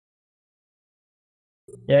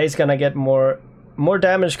Yeah, he's gonna get more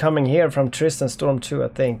damage coming here from Tristan Storm too, I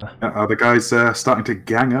think. Are the guys starting to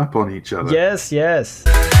gang up on each other? Yes, yes.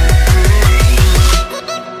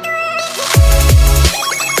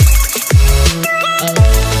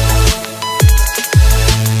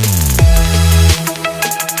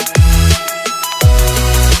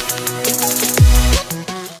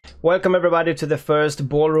 Welcome everybody to the first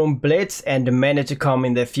Ballroom Blitz and many to come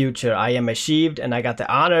in the future. I am Sheev and I got the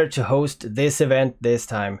honor to host this event this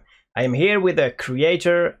time. I am here with the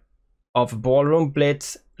creator of Ballroom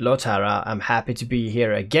Blitz, Lotara. I'm happy to be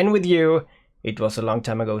here again with you. It was a long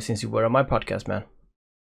time ago since you were on my podcast, man.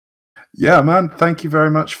 Yeah, man. Thank you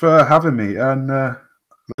very much for having me. And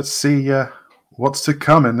let's see what's to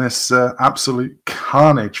come in this absolute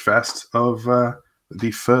carnage fest of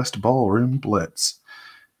the first Ballroom Blitz.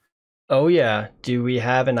 Oh yeah, do we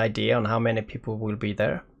have an idea on how many people will be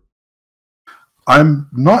there? I'm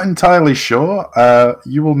not entirely sure.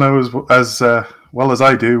 You will know as well as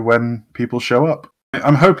I do when people show up.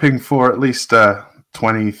 I'm hoping for at least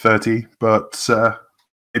 20, 30, but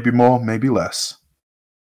maybe more, maybe less.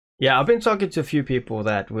 Yeah, I've been talking to a few people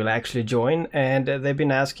that will actually join, and they've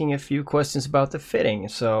been asking a few questions about the fitting.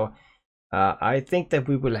 So I think that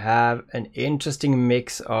we will have an interesting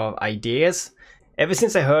mix of ideas. Ever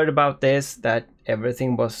since I heard about this, that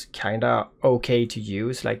everything was kind of okay to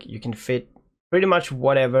use, like you can fit pretty much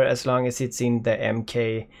whatever as long as it's in the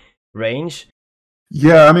MK range.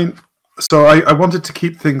 Yeah, I mean, so I wanted to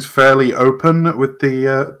keep things fairly open with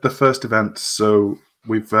the first event. So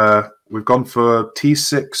we've gone for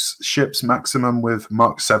T6 ships maximum with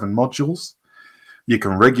Mark 7 modules. You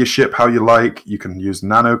can rig your ship how you like. You can use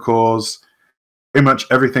nano cores. Pretty much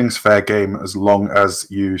everything's fair game as long as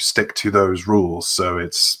you stick to those rules. So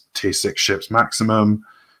it's T6 ships maximum.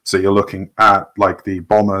 So you're looking at like the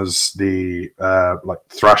bombers, the like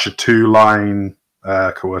Thrasher 2 line,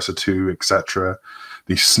 Coercer 2, etc.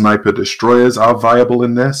 The sniper destroyers are viable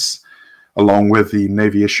in this, along with the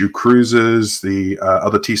Navy issue cruisers, the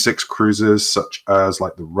other T6 cruisers such as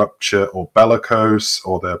like the Rupture or Bellicose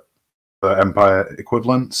or the Empire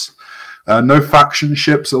equivalents. No faction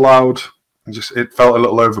ships allowed. It felt a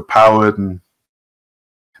little overpowered, and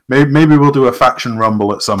maybe we'll do a faction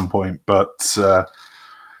rumble at some point, but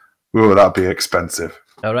that'd be expensive.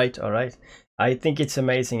 All right. I think it's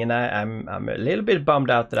amazing, and I'm a little bit bummed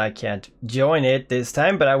out that I can't join it this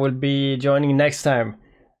time, but I will be joining next time.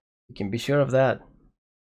 You can be sure of that.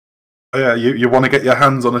 Oh, yeah, you want to get your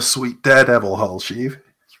hands on a sweet Daredevil hull, Sheev?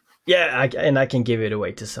 Yeah, and I can give it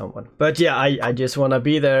away to someone. But yeah, I just want to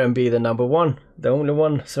be there and be the number one, the only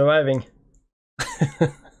one surviving.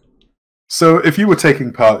 So if you were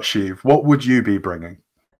taking part, Sheev, what would you be bringing?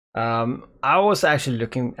 I was actually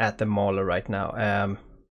looking at the Mauler right now,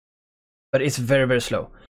 but it's very, very slow.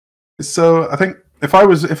 So I think if I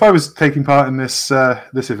was taking part in this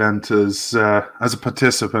this event as a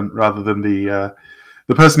participant rather than the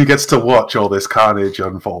person who gets to watch all this carnage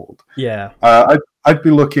unfold, yeah, I'd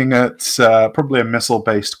be looking at probably a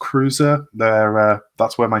missile-based cruiser.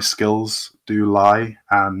 That's where my skills do lie,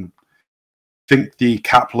 and I think the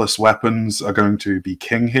capless weapons are going to be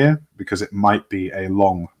king here because it might be a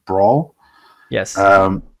long brawl. Yes.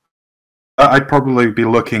 I'd probably be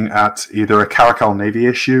looking at either a Caracal Navy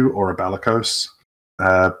issue or a Bellicose.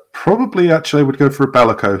 Probably actually would go for a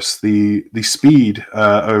Bellicose. The speed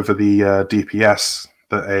over the DPS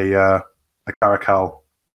that a Caracal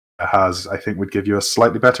has, I think, would give you a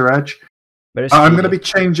slightly better edge. I'm going to be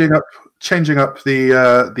changing up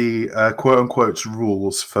the quote unquote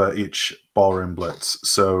rules for each Ballroom Blitz.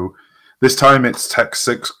 So this time it's Tech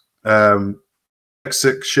 6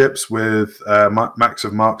 ships with max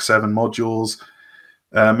of Mark 7 modules.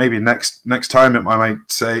 Maybe next time I might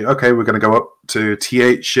say, okay, we're going to go up to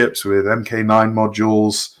T8 ships with MK9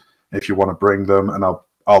 modules if you want to bring them, and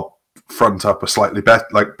I'll front up a slightly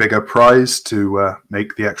bigger prize to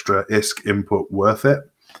make the extra ISK input worth it,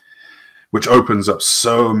 which opens up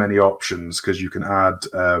so many options because you can add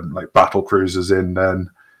like battle cruisers in then,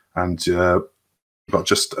 and you've got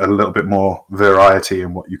just a little bit more variety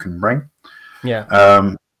in what you can bring. Yeah.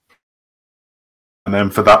 And then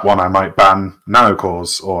for that one, I might ban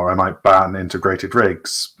nanocores or I might ban integrated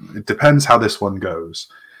rigs. It depends how this one goes.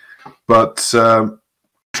 But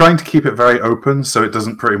trying to keep it very open so it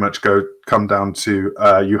doesn't pretty much come down to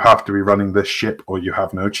you have to be running this ship or you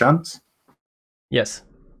have no chance. Yes.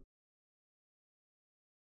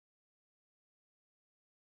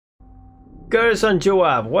 Gerson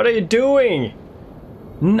Joab, what are you doing?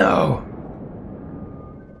 No.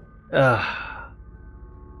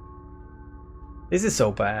 This is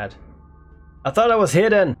so bad. I thought I was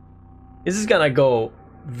hidden. This is gonna go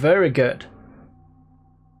very good.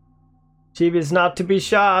 Sheev is not to be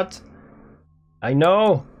shot. I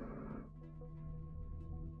know.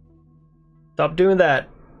 Stop doing that.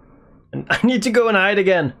 And I need to go and hide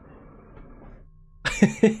again.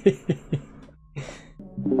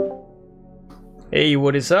 Hey,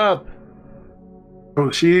 what is up? Oh,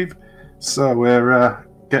 Sheev. So we're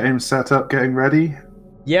getting set up, getting ready.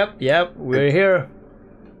 Yep, we're here.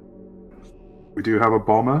 We do have a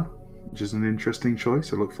bomber, which is an interesting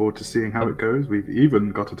choice. I look forward to seeing how it goes. We've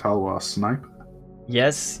even got a Talwar sniper.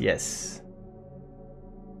 Yes.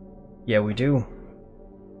 Yeah, we do.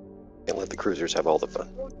 And let the cruisers have all the fun.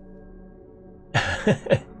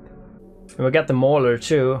 And we got the Mauler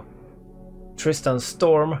too. Tristan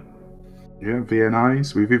Storm. Yeah,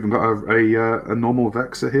 VNIs. We've even got a normal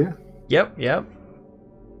Vexer here. Yep.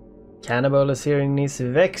 Cannibal is here in his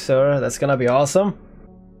Vexer. That's gonna be awesome.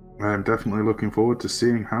 I'm definitely looking forward to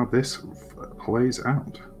seeing how this plays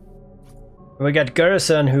out. We got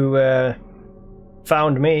Garrison who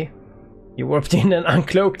found me. He warped in and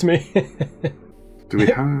uncloaked me. Do we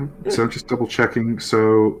have... So just double checking.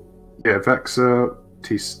 So, yeah, Vexer,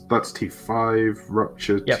 that's T5,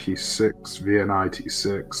 Rupture T6, VNI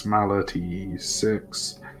T6, Mala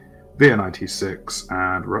T6, VNI T6,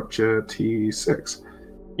 and Rupture T6.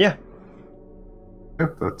 Yeah.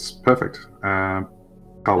 Yep, that's perfect.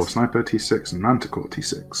 Talwar Sniper T6 and Manticore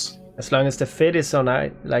T6. As long as the fit is on,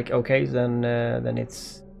 okay, then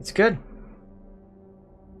it's good.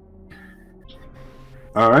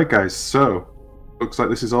 All right, guys. So looks like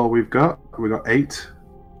this is all we've got. We got 8.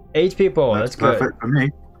 8 people. That's good. Perfect for me.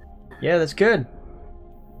 Yeah, that's good.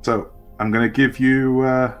 So I'm going to give you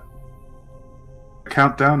a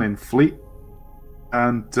countdown in fleet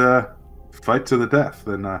and fight to the death.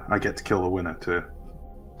 Then I get to kill the winner to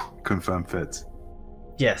confirm fits.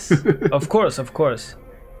 Yes, of course.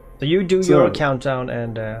 So you do your countdown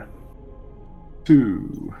and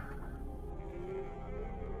 2,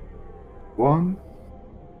 1.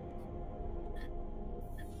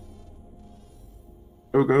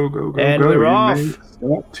 Go. And we're off.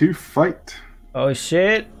 Start to fight. Oh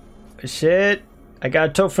shit. I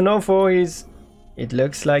got Tofanofo. It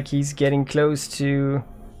looks like he's getting close to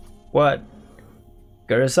what?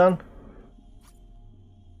 Garrison?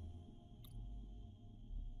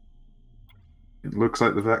 It looks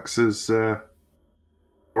like the Vexer's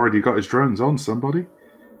already got his drones on somebody.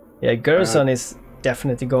 Yeah, Garrison is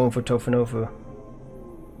definitely going for Tofanofo.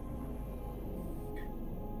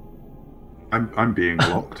 I'm being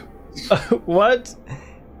locked. What?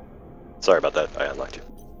 Sorry about that. I unlocked you.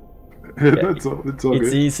 It's all It's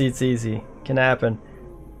good. easy. Can happen.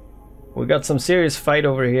 We got some serious fight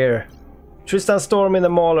over here. Tristan Storm in the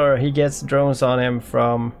Mauler. He gets drones on him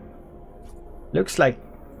from... Looks like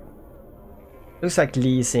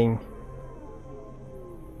leasing.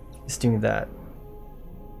 He's doing that.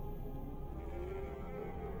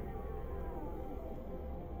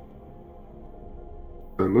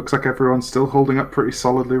 So it looks like everyone's still holding up pretty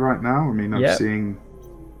solidly right now. I mean, I'm seeing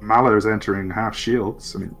Mala is entering half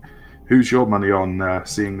shields. I mean, who's your money on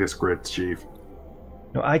seeing this grid, Sheev?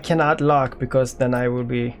 No, I cannot lock because then I will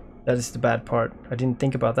be... That is the bad part. I didn't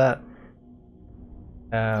think about that.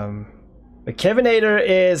 But Kevinator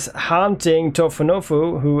is hunting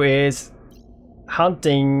Tofunofu, who is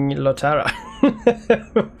hunting Lotara.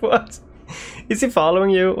 What? Is he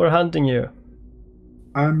following you or hunting you?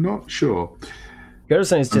 I'm not sure.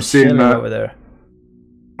 Garrison is just chilling over there.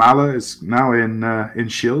 Mala is now in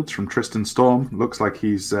shields from Tristan Storm. Looks like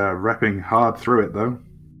he's repping hard through it though.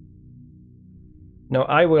 No,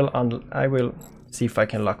 I will see if I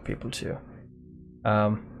can lock people too.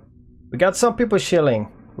 We got some people chilling,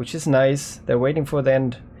 which is nice. They're waiting for the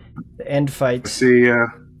end fight. I see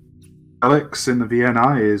Alex in the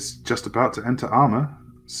VNI is just about to enter armor,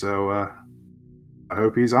 so I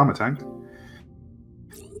hope he's armor tanked.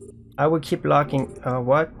 I will keep locking.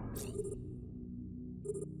 What?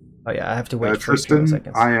 Oh yeah, I have to wait for Tristan, 2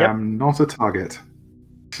 seconds. I am not a target.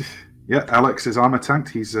 Yeah, Alex is armor tanked.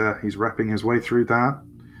 He's repping his way through that.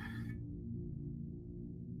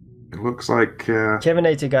 It looks like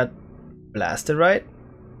Kevinator got blasted, right?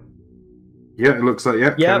 Yeah, it looks like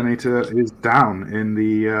Kevinator is down in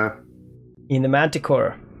the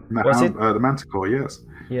Manticore. Was it the Manticore? Yes.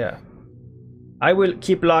 Yeah. I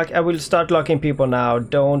will start locking people now.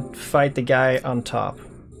 Don't fight the guy on top,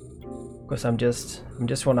 because I'm just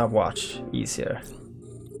wanna watch easier.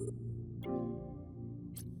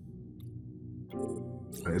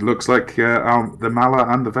 It looks like the Mala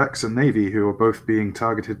and the Vexer Navy, who are both being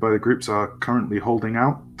targeted by the groups, are currently holding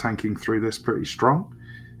out, tanking through this pretty strong.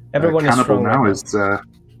 Everyone is strong now. Right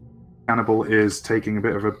Cannibal is taking a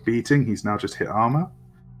bit of a beating. He's now just hit armor.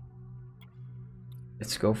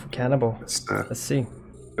 Let's go for Cannibal. Let's see.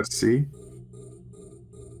 Let's see.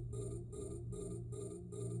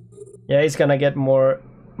 Yeah, he's gonna get more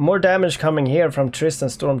damage coming here from Tristan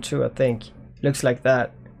Storm too, I think. Looks like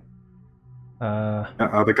that.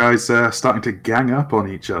 Are the guys starting to gang up on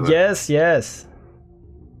each other? Yes, yes.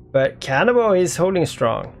 But Cannibal is holding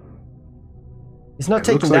strong. He's not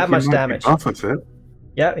taking that much damage. Off of it.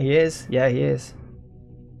 Yeah, he is. Yeah, he is.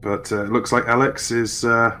 But it looks like Alex is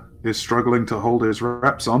struggling to hold his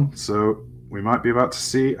reps on, so we might be about to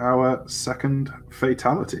see our second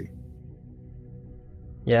fatality.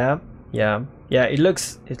 Yeah, yeah, yeah. It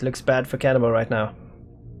looks bad for Cannibal right now.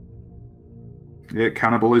 Yeah,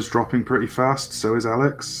 Cannibal is dropping pretty fast. So is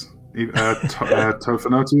Alex.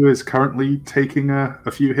 Tofanotu is currently taking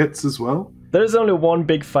a few hits as well. There's only one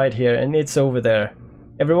big fight here, and it's over there.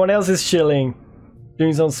 Everyone else is chilling,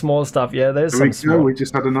 doing some small stuff. Yeah, there's some small. We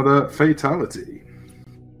just had another fatality.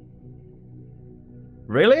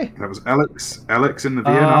 Really? That was Alex. Alex in the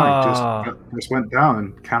VNI just went down,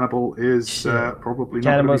 and Cannibal is probably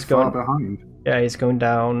not going to be far behind. Yeah, he's going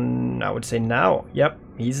down, I would say now. Yep,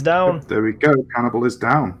 he's down. Yep, there we go. Cannibal is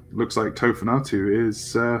down. Looks like Tofanatu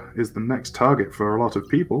is the next target for a lot of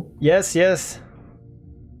people. Yes, yes.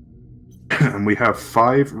 And we have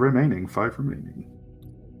 5 remaining.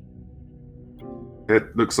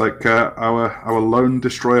 It looks like our lone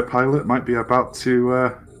destroyer pilot might be about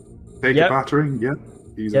to take a battering. Yep.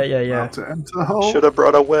 He's about to enter hole. Should have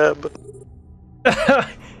brought a web.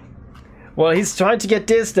 Well, he's trying to get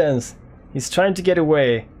distance. He's trying to get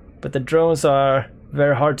away, but the drones are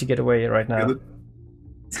very hard to get away right now. Yeah, the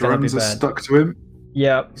drones are stuck to him.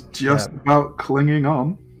 Yeah. He's just about clinging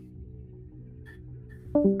on.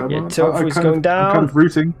 Yeah, Tofu's going down. I'm kind of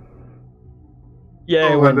rooting.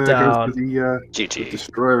 Yeah, he went down. The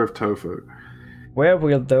destroyer of Tofu. Where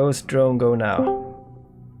will those drones go now?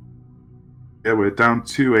 Yeah, we're down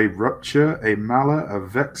to a Rupture, a Mala, a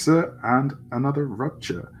Vexer, and another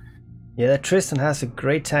Rupture. Yeah, Tristan has a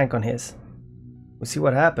great tank on his. We'll see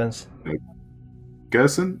what happens.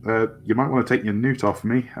 Gerson, you might want to take your newt off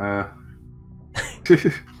me.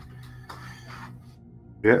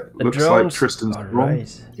 Yeah, looks like Tristan's wrong.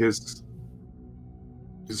 Is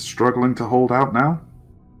struggling to hold out now.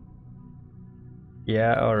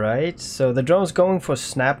 Yeah, alright. So the drone's going for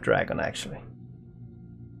Snapdragon, actually.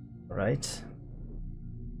 Alright.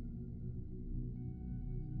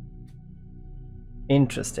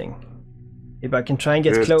 Interesting. If I can try and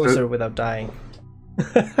get closer without dying.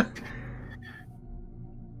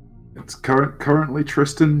 It's currently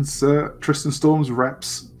Tristan Storm's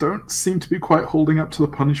reps don't seem to be quite holding up to the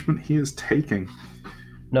punishment he is taking.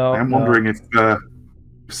 No, I'm wondering if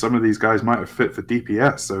some of these guys might have fit for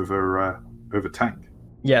DPS over tank.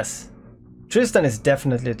 Yes, Tristan is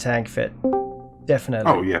definitely tank fit.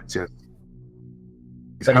 Definitely. Oh yes.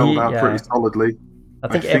 He's held out pretty solidly. I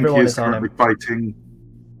think everyone is on him.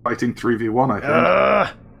 Fighting 3v1. I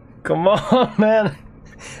think. Come on, man.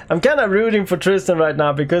 I'm kind of rooting for Tristan right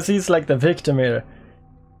now because he's like the victim here.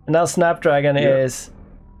 And now Snapdragon is...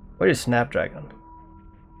 Where is Snapdragon?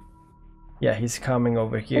 Yeah, he's coming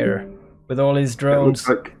over here with all his drones.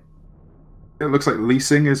 It looks like Lee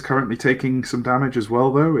Sing is currently taking some damage as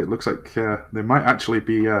well, though. It looks like there might actually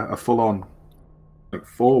be a full-on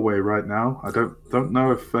four-way right now. I don't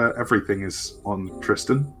know if everything is on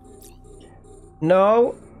Tristan.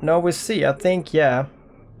 No, we'll see. I think, yeah.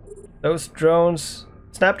 Those drones...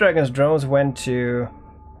 Snapdragon's drones went to...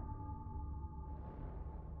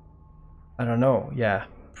 I don't know. Yeah,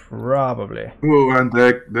 probably. Oh, and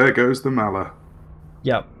there goes the Mala.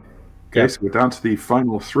 Yep. Okay, so we're down to the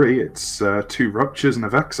final 3. It's 2 Ruptures and a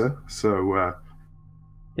Vexer. So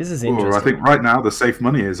this is interesting. I think right now the safe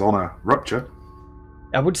money is on a Rupture.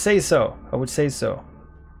 I would say so.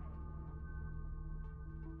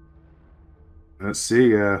 Let's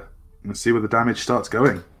see where the damage starts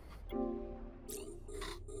going.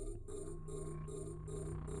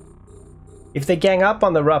 If they gang up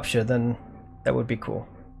on the Rupture, then that would be cool.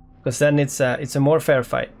 Because then it's a more fair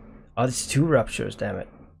fight. Oh, it's 2 Ruptures, damn it.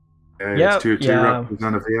 Yeah, it's two Ruptures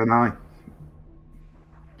and a VNI.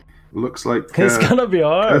 Looks like it's gonna be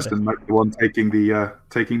hard. Kirsten might be the one taking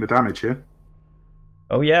the damage here.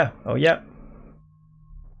 Oh yeah. Well,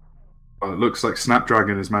 it looks like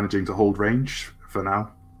Snapdragon is managing to hold range for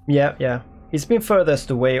now. Yeah. He's been furthest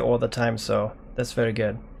away all the time, so that's very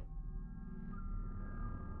good.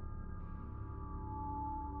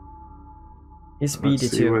 He's speedy too.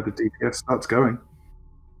 Let's see where the DPS starts going.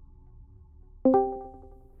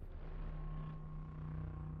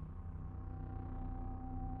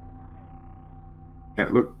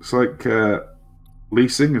 It looks like Lee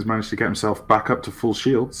Sing has managed to get himself back up to full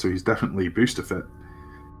shield, so he's definitely booster fit.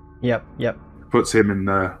 Yep, yep. Puts him in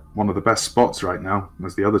one of the best spots right now,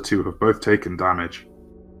 as the other two have both taken damage.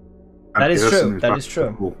 And That is Gerson true. That is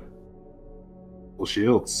true. Full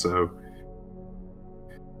shields, so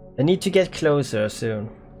They need to get closer soon.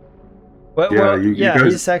 Well, Yeah, well, you yeah,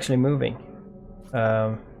 guys- he's actually moving.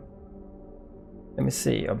 Let me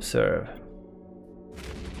see. Observe.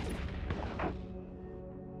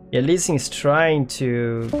 Yeah, Lee Sin is trying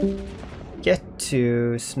to get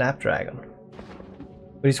to Snapdragon,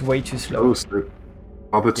 but he's way too slow. oh, so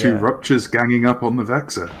are the two Yeah. ruptures ganging up on the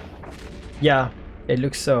Vexor? Yeah, it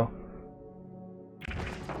looks so.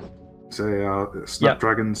 Say,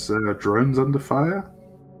 Snapdragon's drones under fire?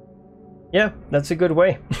 Yeah, that's a good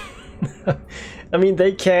way. I mean,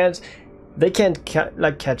 they can't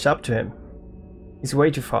catch up to him. He's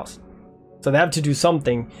way too fast. So they have to do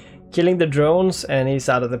something. Killing the drones and he's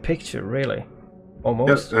out of the picture, really.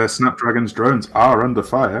 Almost. Yes, Snapdragon's drones are under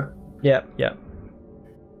fire. Yeah, yeah.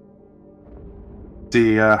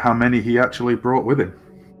 See how many he actually brought with him.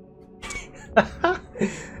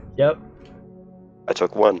 Yep. I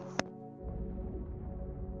took one.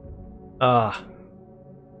 Ah.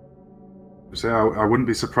 So I wouldn't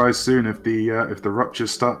be surprised soon if the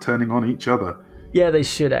ruptures start turning on each other. Yeah, they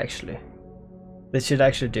should actually. They should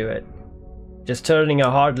actually do it. Just turning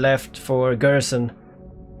a hard left for Gerson.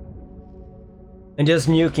 And just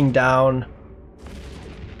nuking down.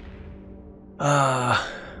 Ah.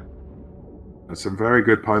 There's some very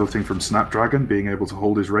good piloting from Snapdragon, being able to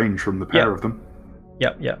hold his range from the pair Yeah. of them.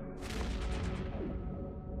 Yep, yep.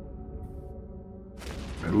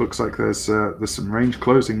 It looks like there's some range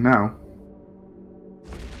closing now.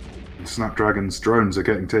 And Snapdragon's drones are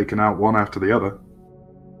getting taken out one after the other.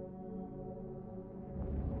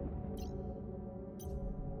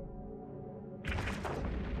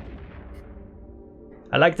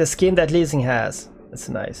 I like the skin that Lee Sin has. That's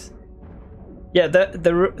nice. Yeah,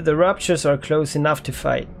 the ruptures are close enough to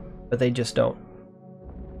fight, but they just don't.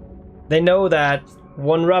 They know that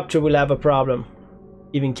one rupture will have a problem,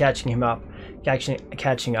 even catching him up,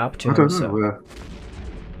 catching up to I him. don't So. know.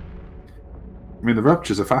 I mean, the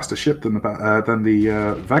Rupture's a faster ship than the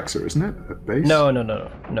Vexor, isn't it? At base? No.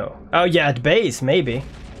 Oh yeah, at base maybe.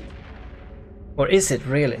 Or is it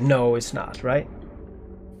really? No, it's not. Right?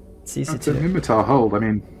 It's easy It's an to. Imitar hold. I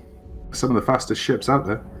mean, some of the fastest ships out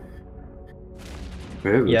there.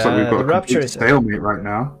 Yeah, it looks like we've got the a Rupture complete is. stalemate right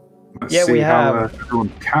now. Let's Yeah, see we how have.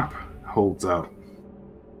 everyone's cap holds out.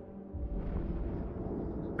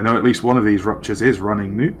 I know at least one of these Ruptures is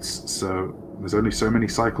running newts, so there's only so many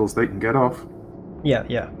cycles they can get off. Yeah,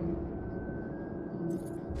 yeah.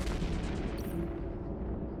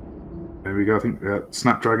 There we go. I think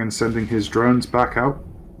Snapdragon's sending his drones back out.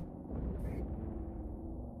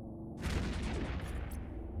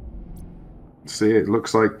 See, it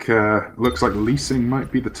looks like Lee Sin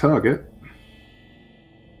might be the target.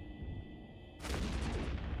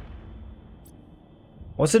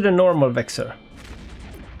 Was it a normal Vexor?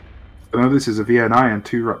 I know this is a VNI and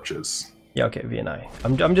 2 Ruptures. Yeah, okay, VNI.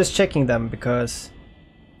 I'm just checking them because.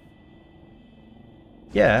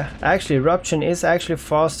 Yeah, actually, Rupture is actually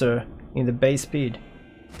faster in the base speed.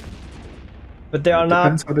 But they are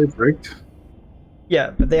Depends not. how they've rigged.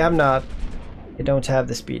 Yeah, but they have not. They don't have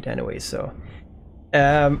the speed anyway, so.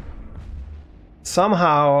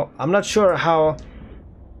 Somehow, I'm not sure how.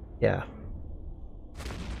 Yeah.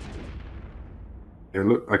 Yeah,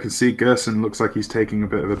 look, I can see Gerson looks like he's taking a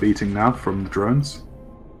bit of a beating now from the drones.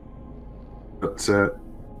 But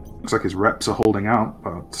looks like his reps are holding out.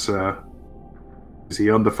 But is he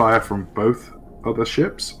under fire from both other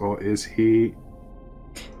ships, or is he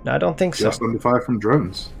No, I don't think so. just under fire from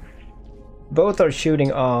drones? Both are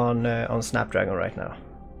shooting on Snapdragon right now.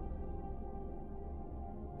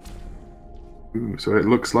 Ooh, so it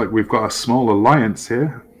looks like we've got a small alliance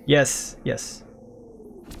here. Yes, yes.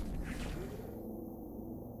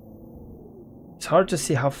 It's hard to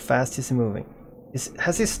see how fast he's moving.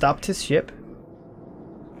 Has he stopped his ship?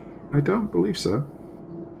 I don't believe so.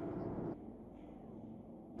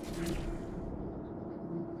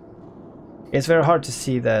 It's very hard to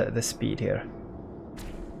see the speed here.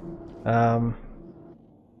 I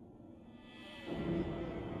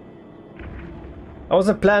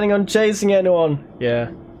wasn't planning on chasing anyone.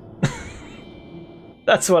 Yeah.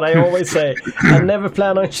 That's what I always say. I never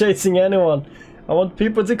plan on chasing anyone. I want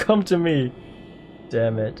people to come to me.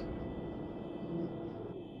 Damn it.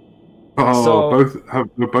 Oh, So-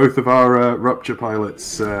 both of our Rupture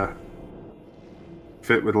pilots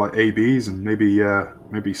fit with like ABs, and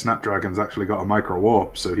maybe Snapdragon's actually got a micro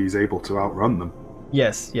warp, so he's able to outrun them.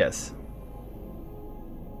 Yes, yes.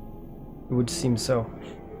 It would seem so.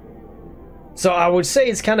 So I would say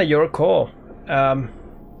it's kind of your call.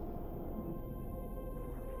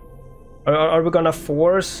 Are we gonna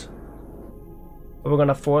force? Are we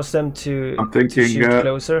gonna force them to? I'm thinking to shoot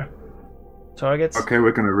closer targets. Okay,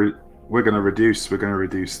 we're gonna reduce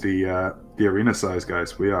the arena size,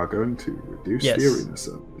 guys. We are going to reduce the arena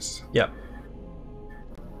size. Yeah.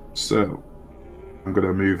 So I'm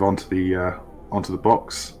gonna move onto the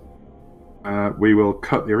box. We will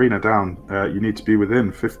cut the arena down. You need to be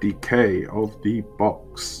within 50k of the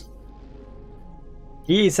box.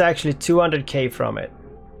 He is actually 200k from it.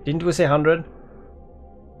 Didn't we say 100?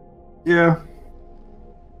 Yeah.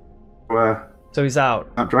 So he's out.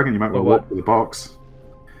 Snapdragon, you might want to walk to the box.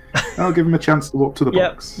 I'll give him a chance to walk to the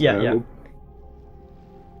box. Yeah.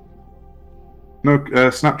 No,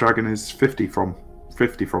 Snapdragon is 50 from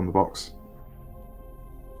the box.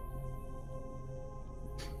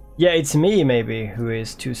 Yeah, it's me maybe who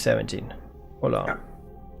is 217. Hold on.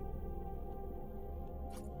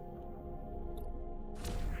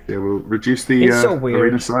 Yeah, we'll reduce the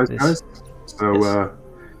arena size, guys. So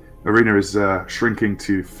arena is shrinking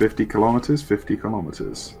to 50 kilometers. 50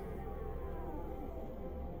 kilometers.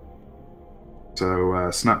 So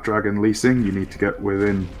Snapdragon leasing, you need to get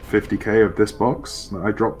within 50k of this box that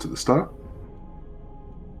I dropped at the start.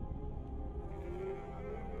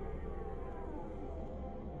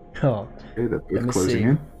 Oh, okay, they're both closing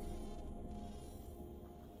in.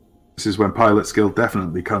 This is when pilot skill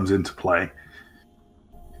definitely comes into play.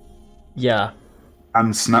 Yeah.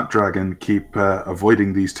 And Snapdragon keep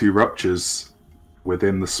avoiding these two ruptures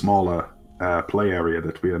within the smaller play area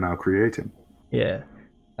that we are now creating. Yeah.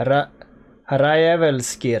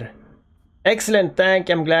 Harajevelskir. Excellent,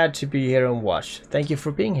 I'm glad to be here and watch. Thank you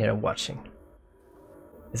for being here and watching.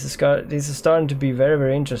 This is starting to be very,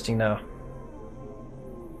 very interesting now.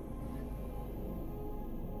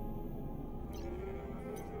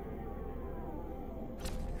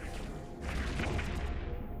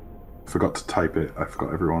 Forgot to type it. I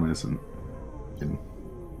forgot everyone isn't in.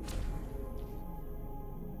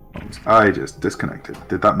 I just disconnected.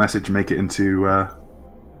 Did that message make it into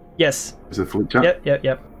Yes. Is it fleet chat?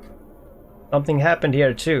 Yep. Something happened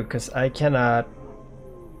here too, because I cannot.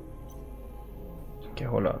 Okay,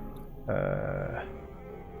 hold on.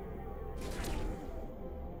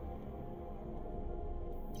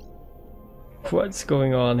 What's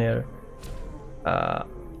going on here?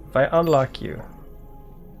 If I unlock you.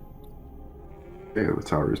 Okay, the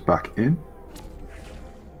tower is back in.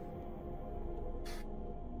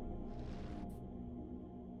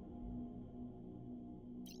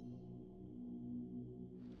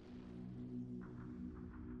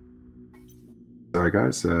 Sorry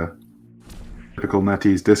guys, typical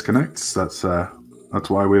NetEase disconnects. That's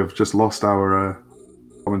why we have just lost our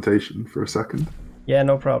commentation for a second. Yeah,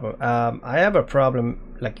 no problem. I have a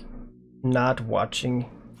problem like not watching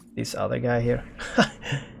this other guy here.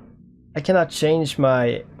 I cannot change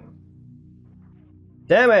my...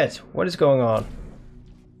 Damn it! What is going on?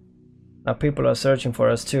 Now people are searching for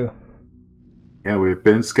us too. Yeah, we've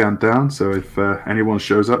been scanned down, so if anyone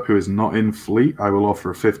shows up who is not in fleet, I will offer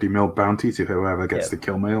a 50 mil bounty to whoever gets the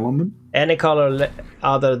kill mail on them. Any color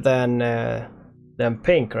other than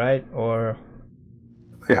pink, right? Or...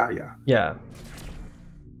 Yeah.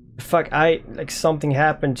 Fuck, like something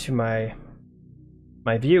happened to my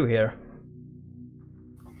view here.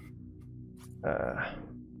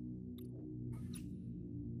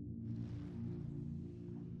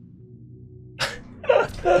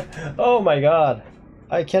 Oh my god,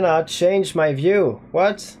 I cannot change my view.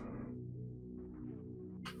 What?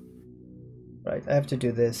 Right, I have to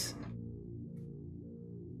do this.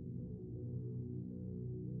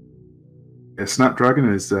 Yeah,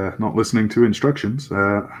 Snapdragon is not listening to instructions.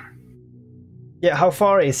 Yeah, how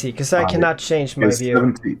far is he? Because I cannot change my view.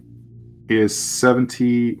 70. He is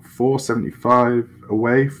 74, 75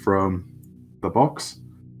 away from the box.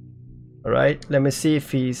 Alright, let me see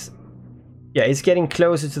if he's... Yeah, he's getting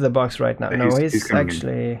closer to the box right now. No, he's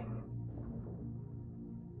actually...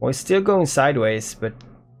 Well, he's still going sideways, but...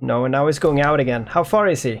 No, now he's going out again. How far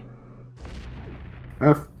is he?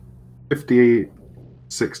 50,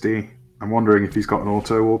 60. I'm wondering if he's got an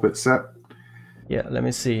auto orbit set. Yeah, let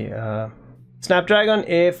me see. Snapdragon,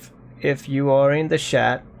 if you are in the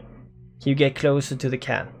chat, you get closer to the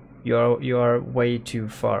can. You are way too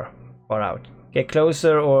far out. Get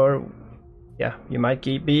closer, or yeah, you might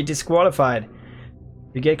be disqualified.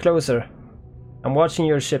 You get closer. I'm watching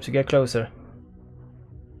your ship, so get closer.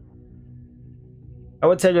 I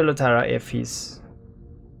would tell you, Lotara, if he's...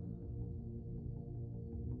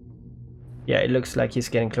 Yeah, it looks like he's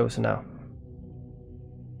getting closer now.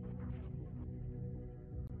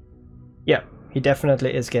 Yeah, he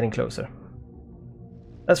definitely is getting closer.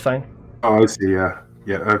 That's fine. Oh, I see. Yeah.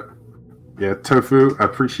 Yeah, Tofu,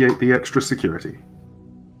 appreciate the extra security.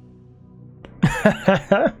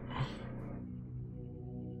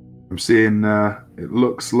 I'm seeing it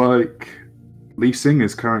looks like Lee Sing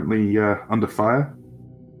is currently under fire.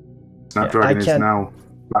 Snapdragon is now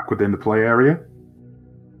back within the play area.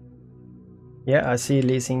 Yeah, I see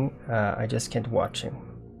Lee Sing. I just can't watch him.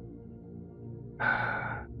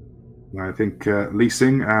 I think Lee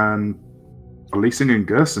Sing and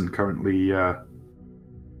Gerson currently.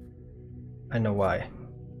 I know why.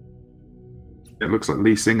 It looks like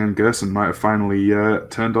Lee Sing and Gerson might have finally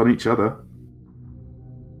turned on each other.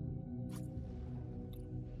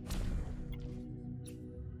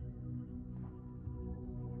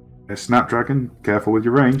 Snapdragon, careful with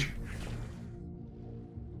your range.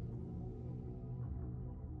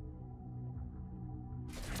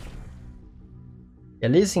 Yeah,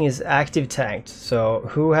 Lee Sing is active tanked. So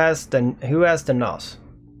who has the NOS?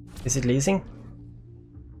 Is it Lee Sing?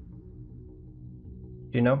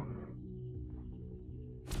 Do you know?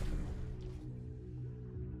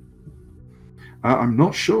 I'm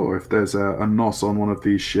not sure if there's a NOS on one of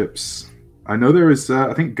these ships. I know there is.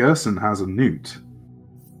 I think Gerson has a newt.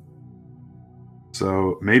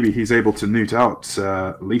 So maybe he's able to newt out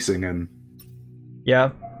Lee Sing and be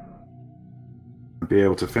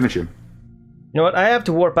able to finish him. You know what? I have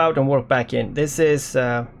to warp out and warp back in. This is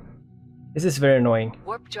very annoying.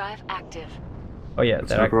 Warp drive active. Oh yeah,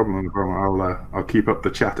 no problem. No problem. I'll keep up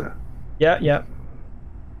the chatter. Yeah.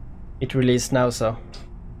 It released now, so.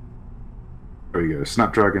 There we go.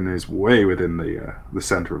 Snapdragon is way within the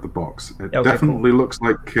center of the box. It okay, definitely looks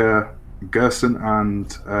like Gerson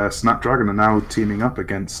and Snapdragon are now teaming up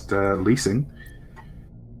against Lee Sing.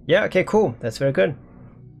 Yeah. Okay. Cool. That's very good.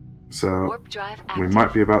 So we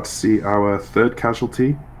might be about to see our third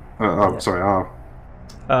casualty. Sorry, our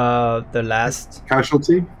the last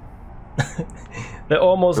casualty. The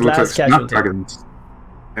almost last casualty.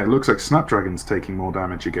 It looks like Snapdragon's taking more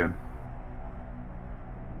damage again.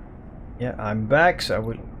 Yeah, I'm back, so I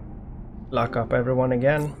will lock up everyone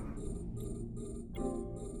again.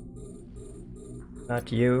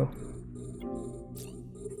 Not you.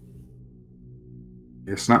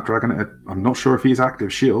 Yeah, Snapdragon, I'm not sure if he's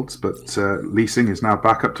active shields, but Lee Sing is now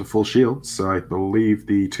back up to full shields, so I believe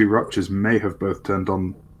the two ruptures may have both turned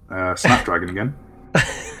on Snapdragon again.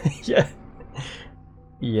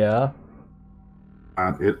 Yeah.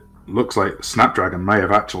 And it looks like Snapdragon may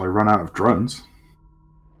have actually run out of drones.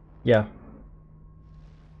 Yeah.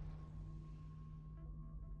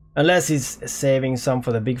 Unless he's saving some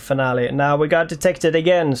for the big finale. Now we got detected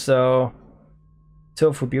again, so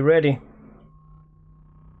Tofu, be ready.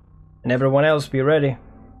 And everyone else, be ready.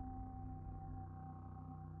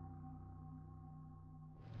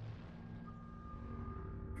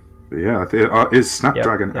 But yeah, is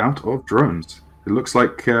Snapdragon out of drones? It looks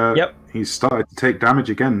like he's started to take damage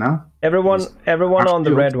again now. Everyone on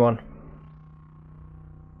the red one.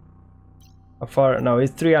 How far? No,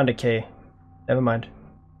 it's 300k. Never mind.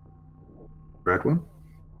 Red one?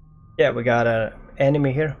 Yeah, we got an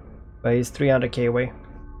enemy here, but he's 300k away.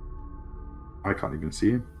 I can't even see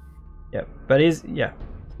him. Yeah, but he's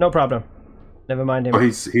no problem. Never mind him. Oh,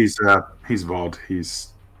 he's VOD. He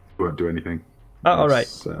won't do anything. Oh, all right.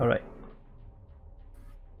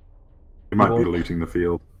 He might be looting the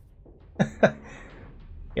field.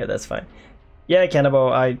 Yeah, that's fine. Yeah,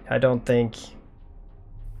 Cannibal, I don't think.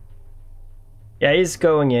 Yeah, he's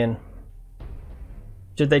going in.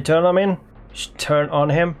 Should they turn him in? Turn on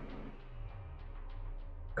him?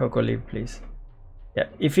 Coco, leave, please. Yeah,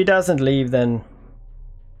 if he doesn't leave, then.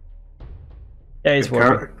 Yeah, he's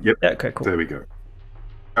working. Yep. Yeah, okay, cool. There we go.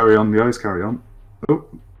 Carry on, guys. Carry on. Oh,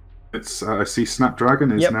 it's. I see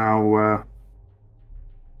Snapdragon is now.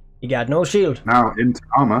 He got no shield. Now into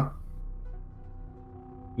armor.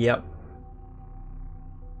 Yep.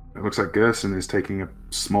 It looks like Gerson is taking a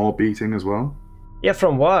small beating as well. Yeah,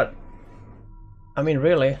 from what? I mean,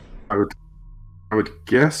 really? I would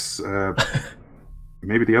guess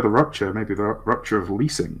maybe the other rupture, maybe the rupture of Lee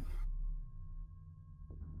Sing.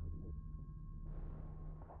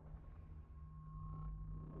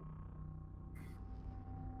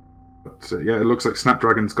 But yeah, it looks like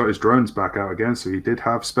Snapdragon's got his drones back out again, so he did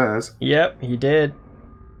have spares. Yep, he did.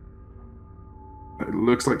 It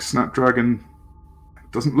looks like Snapdragon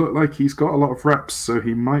doesn't look like he's got a lot of reps, so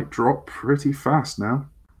he might drop pretty fast now.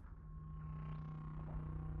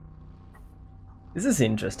 This is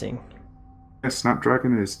interesting. Yeah,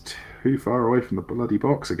 Snapdragon is too far away from the bloody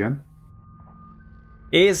box again.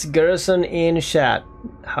 Is Gerson in chat?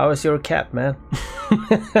 How's your cap, man?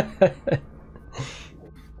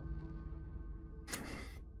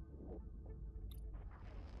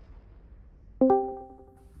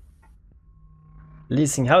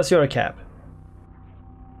 Leasing, how's your cap?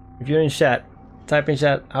 If you're in chat, type in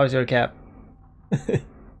chat, how's your cap?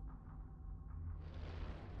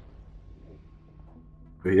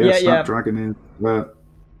 But yeah, Snapdragon is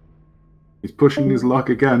he's pushing his luck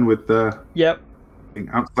again with yep. being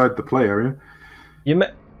outside the play area. You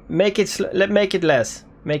make it make it less,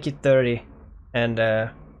 make it 30, and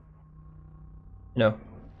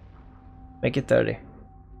make it 30.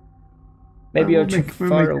 Maybe you're too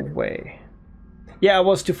far away. Yeah, I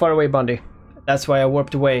was too far away, Bundy. That's why I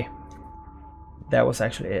warped away. That was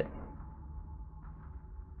actually it.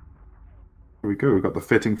 Here we go. We got the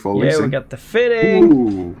fitting for leasing. Yeah, we got the fitting.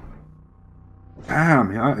 Ooh.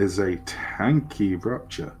 Damn, that is a tanky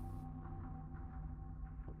rupture.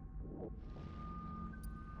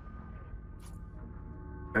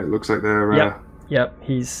 It looks like they're. Yep.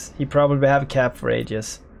 He probably have a cap for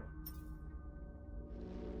ages.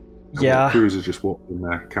 Yeah. Cruiser just walked in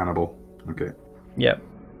there. Cannibal. Okay. Yep.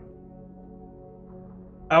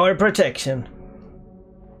 Our protection.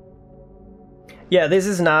 Yeah, this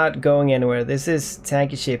is not going anywhere. This is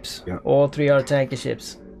tanky ships. Yep. All three are tanky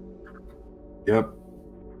ships. Yep.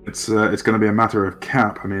 It's going to be a matter of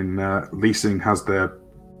cap. I mean, leasing has their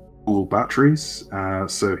full batteries,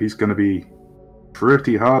 so he's going to be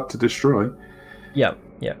pretty hard to destroy. Yeah.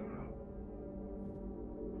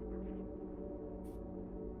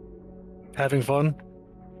 Having fun?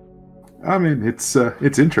 I mean, it's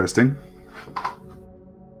interesting.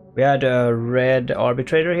 We had a red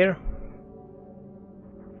arbitrator here.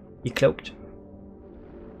 He cloaked.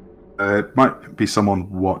 It might be someone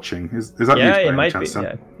watching. Is that yeah, you? It might be.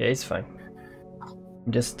 Yeah, it's fine.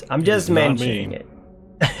 I'm just mentioning it.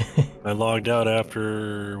 I logged out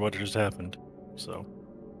after what just happened, so.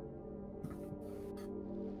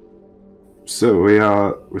 So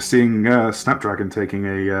we're seeing Snapdragon taking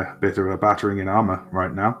a bit of a battering in armor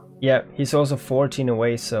right now. Yeah, he's also 14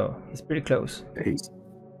 away, so he's pretty close.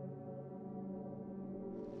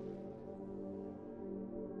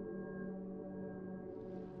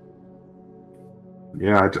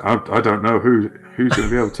 Yeah, I don't know who's going to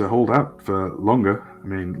be able to hold out for longer. I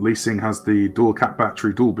mean, leasing has the dual cap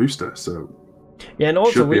battery, dual booster, so yeah, and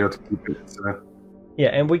also should be able to keep it. Yeah,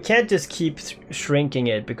 and we can't just keep shrinking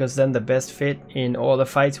it, because then the best fit in all the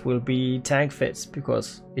fights will be tank fits,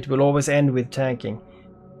 because it will always end with tanking.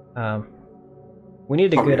 We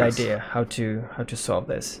need a good idea how to solve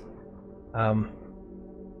this. As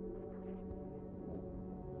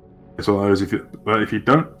well as if you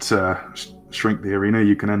don't shrink the arena,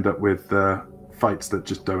 you can end up with fights that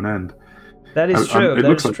just don't end. That is true. It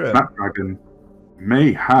looks like Snapdragon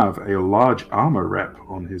may have a large armor rep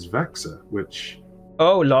on his Vexor, which.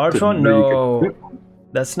 Oh, large one? No,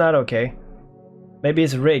 that's not okay. Maybe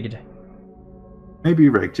it's rigged. Maybe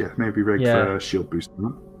rigged, yeah. Maybe rigged for shield boost.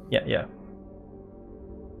 Yeah.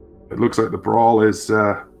 It looks like the brawl is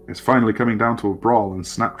finally coming down to a brawl, and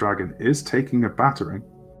Snapdragon is taking a battering.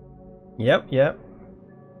 Yep.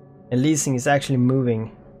 And leasing is actually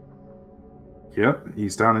moving. Yep,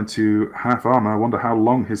 he's down into half armor. I wonder how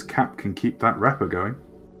long his cap can keep that repper going.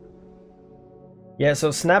 Yeah,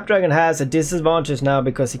 so Snapdragon has a disadvantage now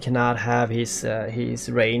because he cannot have his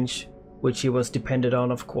range, which he was dependent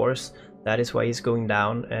on, of course. That is why he's going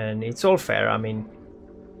down, and it's all fair. I mean,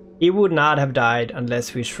 he would not have died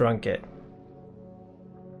unless we shrunk it.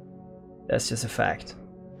 That's just a fact.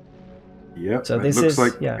 Yep. So this looks is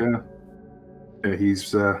like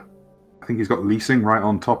he's. I think he's got leasing right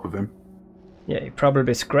on top of him. Yeah, he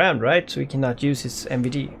probably scrammed, right? So he cannot use his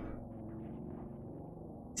MVD.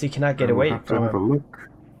 So he cannot get away from him. Have a look.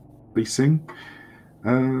 Leasing.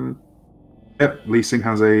 Yep, leasing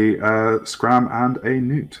has a scram and a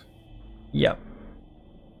newt. Yep.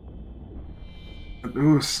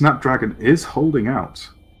 Ooh, Snapdragon is holding out.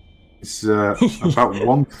 It's about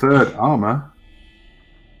 1/3 armor.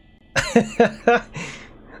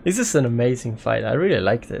 This is an amazing fight. I really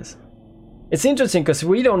like this. It's interesting because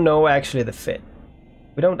we don't know actually the fit.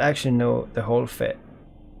 We don't actually know the whole fit.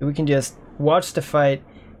 We can just watch the fight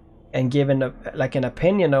and give an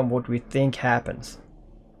opinion on what we think happens.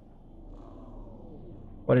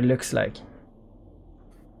 What it looks like.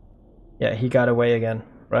 Yeah, he got away again,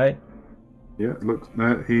 right? Yeah, look,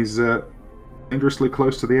 he's dangerously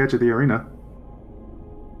close to the edge of the arena.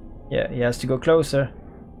 Yeah, he has to go closer.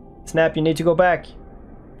 Snap, you need to go back.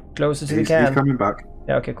 Closer to the can. He's coming back.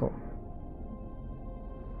 Yeah, okay, cool.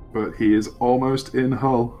 But he is almost in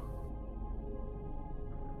hull.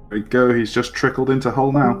 There you go, he's just trickled into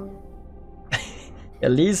hull now. Yeah,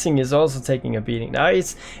 leasing is also taking a beating. Now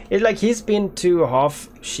it's like he's been to half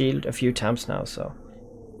shield a few times now, so.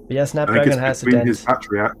 But yeah, Snapdragon has a dent. His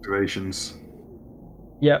battery activations.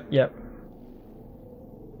 Yep.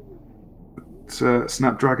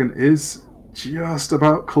 Snapdragon is just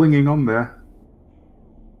about clinging on there.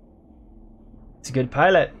 It's a good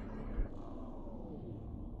pilot.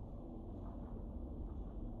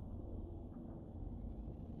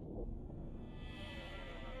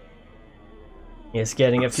 He's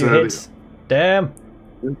getting a few hits. Damn.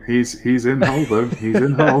 He's in hull though. He's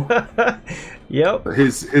in hull. Yep. But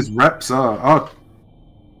his reps are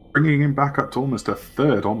bringing him back up to almost a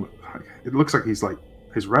third. On it looks like he's like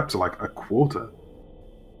his reps are like a quarter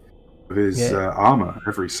of his armor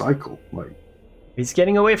every cycle. Like he's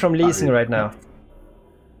getting away from leasing right now.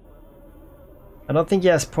 I don't think he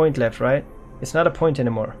has point left, right? It's not a point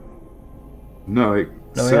anymore. No, he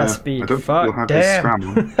has speed. I don't Fuck, think he'll have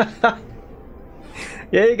damn. his scram.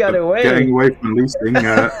 Yeah, he got away. Getting away from leasing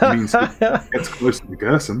means he gets closer to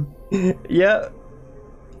Gerson. Yeah.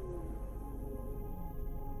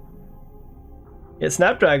 Yeah,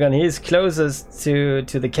 Snapdragon, he's closest to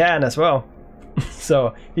the can as well.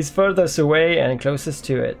 So he's furthest away and closest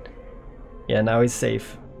to it. Yeah, now he's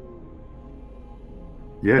safe.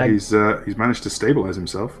 Yeah, like, he's managed to stabilize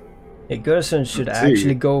himself. Yeah, Gerson should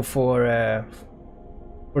actually go for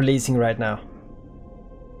leasing right now.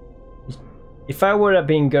 If I would have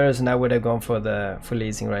been Gerson, I would have gone for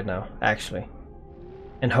leasing right now, actually,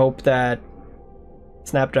 and hope that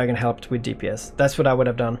Snapdragon helped with DPS. That's what I would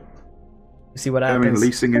have done. You see what happens. I mean,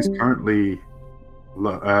 leasing is currently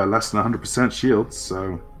less than 100% shields,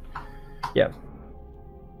 so yeah.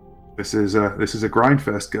 This is a grind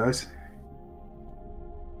fest, guys.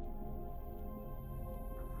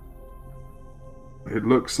 It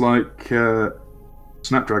looks like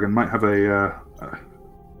Snapdragon might have a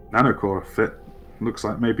nanocore fit. Looks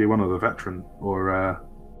like maybe one of the veteran or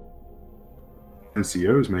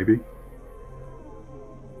NCOs, maybe.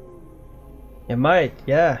 It might,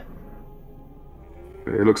 yeah.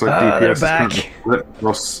 It looks like DPS is currently split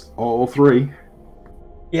across all three.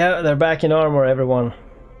 Yeah, they're back in armor, everyone.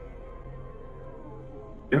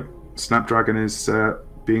 Yep. Snapdragon is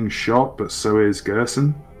being shot, but so is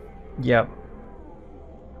Gerson. Yep.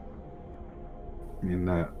 I mean,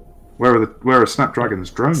 where are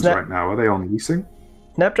Snapdragon's drones right now? Are they on leasing?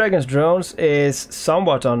 Snapdragon's drones is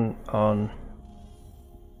somewhat on.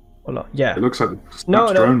 Hold on. Yeah. It looks like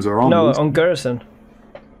Snap's drones are on. No, leasing. on Gerson.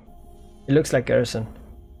 It looks like Gerson.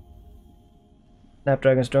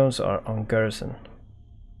 Snapdragon's drones are on Gerson,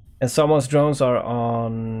 and someone's drones are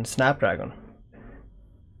on Snapdragon.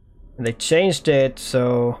 And they changed it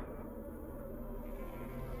so.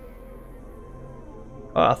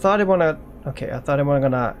 Oh, I thought they wanna. Okay, I thought they were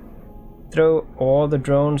gonna throw all the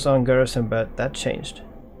drones on Gerson, but that changed.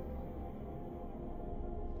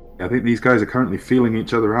 I think these guys are currently feeling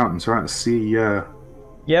each other out and trying to see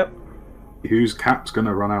yep. whose cap's going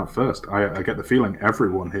to run out first. I get the feeling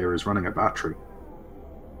everyone here is running a battery.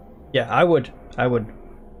 Yeah, I would. And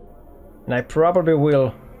I probably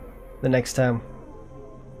will the next time.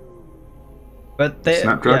 But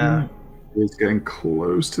Snapdragon is getting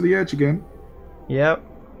close to the edge again. Yep.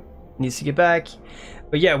 Needs to get back.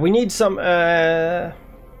 But yeah, we need some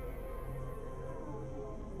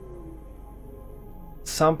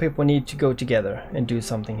people need to go together and do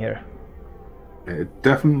something here. It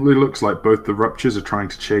definitely looks like both the Ruptures are trying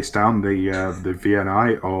to chase down the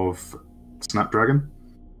VNI of Snapdragon.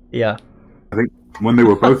 Yeah. I think when they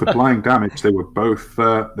were both applying damage, they were both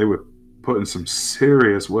putting some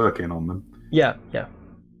serious work in on them. Yeah, yeah.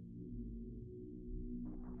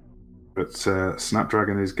 But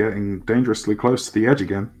Snapdragon is getting dangerously close to the edge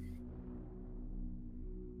again.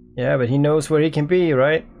 Yeah, but he knows where he can be,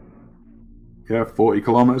 right? Yeah, 40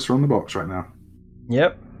 kilometers from the box right now.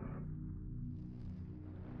 Yep.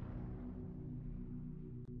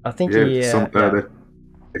 I think he's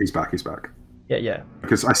back. He's back. Yeah, yeah.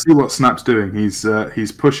 Because I see what Snap's doing.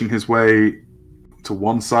 He's pushing his way to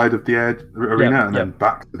one side of the arena and then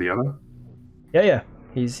back to the other. Yeah, yeah.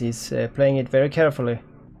 He's playing it very carefully.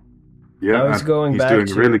 Yeah, now he's going back.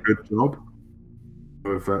 He's doing a really good job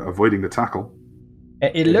of avoiding the tackle.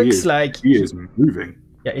 It looks like he is moving.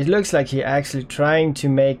 Yeah, it looks like he's actually trying to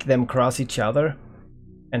make them cross each other,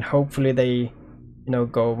 and hopefully they,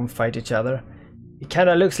 go and fight each other. It kind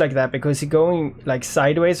of looks like that because he's going like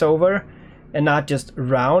sideways over, and not just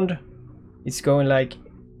round. It's going like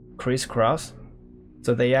crisscross,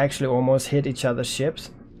 so they actually almost hit each other's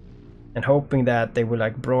ships, and hoping that they will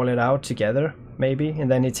like brawl it out together, maybe,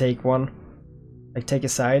 and then he take a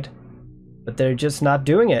side, but they're just not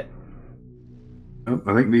doing it.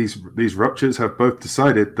 I think these Ruptures have both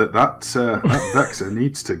decided that Vexor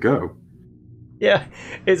needs to go. Yeah,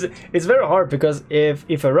 it's very hard because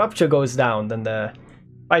if a Rupture goes down, then the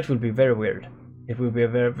fight will be very weird. It will be a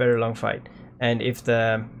very, very long fight. And if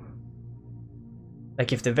the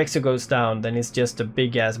Like if the Vexor goes down, then it's just a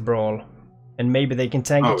big ass brawl, and maybe they can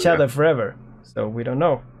tank each yeah. other forever. So we don't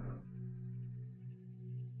know.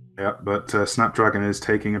 Yeah, but Snapdragon is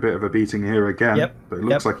taking a bit of a beating here again. Yep. But it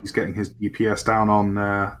looks like he's getting his DPS down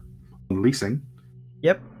on leasing.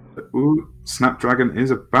 Yep. But, ooh, Snapdragon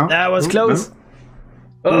is about. That was close. No.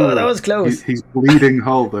 Oh, that was close. He's bleeding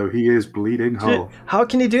Hull, though. He is bleeding Hull. How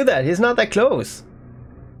can he do that? He's not that close.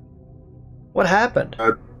 What happened?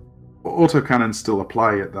 Autocannons still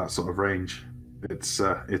apply at that sort of range. It's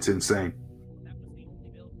insane.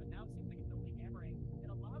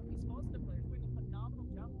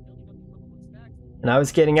 Now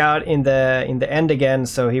it's getting out in the end again,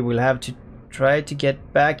 so he will have to try to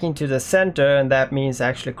get back into the center, and that means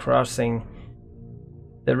actually crossing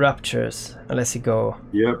the ruptures. Unless he go.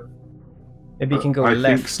 Yep. Maybe he can go I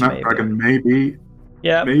left. think Snapdragon maybe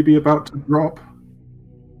about to drop.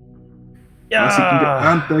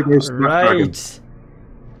 Yeah. And there goes Snapdragon. Right.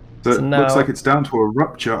 So it now, looks like it's down to a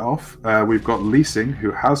rupture off. We've got Leasing,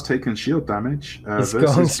 who has taken shield damage. He's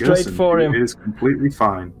versus going straight Gerson, for him. Who is completely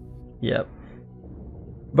fine. Yep.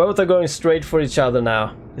 Both are going straight for each other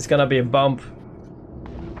now. It's gonna be a bump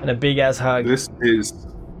and a big ass hug. This is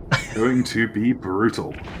going to be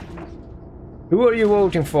brutal. Who are you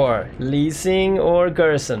voting for? Leasing or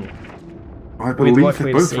Gerson? I believe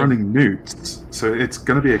they're both running newts, so it's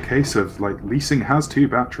going to be a case of like Leasing has 2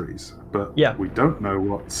 batteries, but yeah, we don't know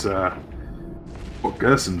what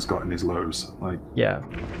Gerson's got in his lows. Like, yeah,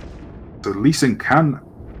 so Leasing can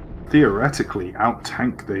theoretically out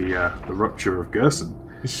tank the rupture of Gerson.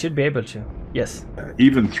 He should be able to. Yes.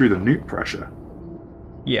 Even through the newt pressure.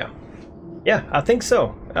 Yeah. Yeah, I think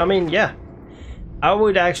so. I mean, yeah. I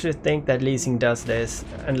would actually think that Leasing does this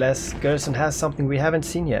unless Gerson has something we haven't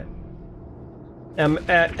seen yet.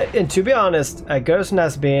 And to be honest, Gerson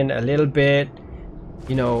has been a little bit,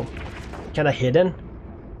 you know, kind of hidden.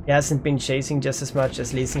 He hasn't been chasing just as much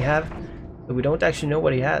as Leasing have, so we don't actually know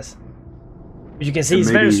what he has. But you can see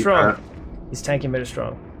he's very strong. He's tanking very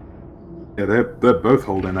strong. Yeah, they're both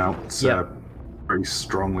holding out very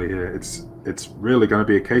strongly here. It's really going to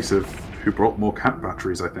be a case of who brought more cap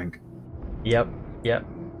batteries, I think. Yep.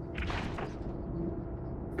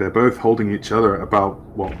 They're both holding each other at about,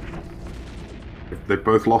 what? They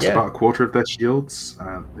both lost about a quarter of their shields.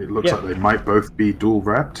 It looks like they might both be dual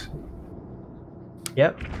repped.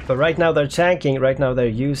 Yep, but right now they're tanking. Right now they're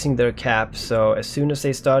using their cap. So as soon as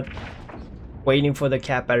they start waiting for the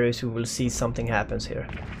cap barriers, we will see something happens here.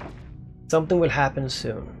 Something will happen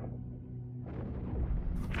soon.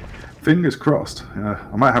 Fingers crossed.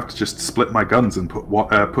 I might have to just split my guns and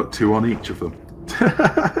put 2 on each of them.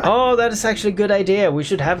 Oh, that is actually a good idea. We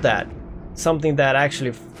should have that. Something that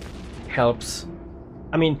actually helps.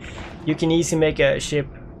 I mean, you can easily make a ship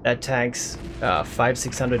that tanks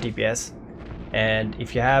 500-600 DPS. And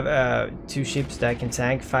if you have 2 ships that can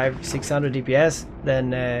tank 500-600 DPS,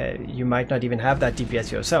 then you might not even have that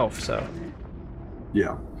DPS yourself. So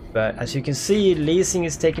yeah. But as you can see, Leasing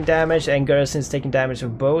is taking damage and Gerson is taking damage. So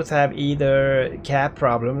both have either cap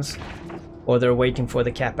problems or they're waiting for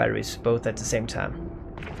the cap batteries, both at the same time.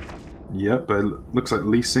 Yep, but it looks like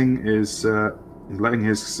Leasing is letting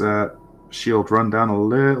his shield run down a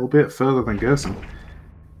little bit further than Gerson.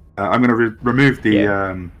 I'm going to remove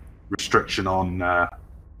the restriction on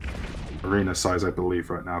arena size, I believe,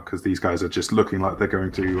 right now, because these guys are just looking like they're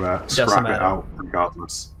going to scrap it out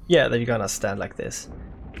regardless. Yeah, they're going to stand like this.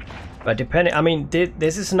 But depending, I mean,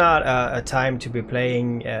 this is not a time to be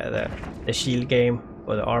playing the shield game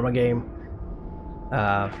or the armor game.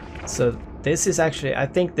 So this is actually, I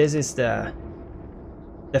think this is the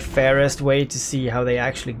fairest way to see how they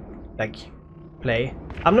actually like play.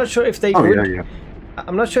 I'm not sure if they would. Yeah.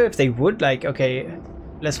 I'm not sure if they would like, okay,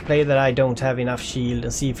 let's play that I don't have enough shield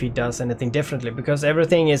and see if he does anything differently, because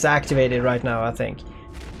everything is activated right now, I think.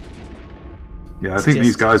 Yeah, I think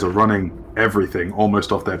these guys are running everything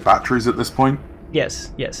almost off their batteries at this point.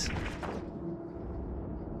 Yes.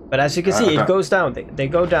 But as you can see, it goes down. They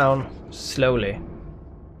go down slowly.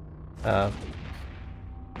 Oh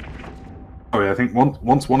yeah, I think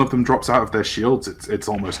once one of them drops out of their shields, it's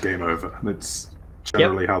almost game over. It's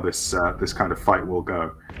generally how this kind of fight will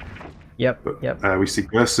go. Yep. We see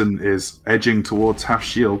Gerson is edging towards half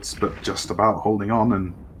shields, but just about holding on,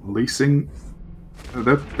 and Leasing,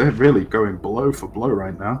 they're really going blow for blow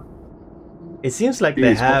right now. It seems like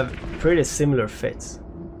they have pretty similar fits.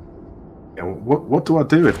 Yeah. What do I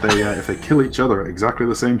do if they kill each other at exactly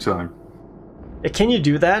the same time? Can you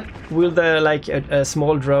do that? Will the like a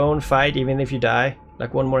small drone fight even if you die?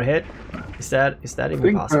 Like one more hit? Is that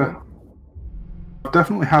even possible? I've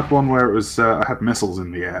definitely had one where it was I had missiles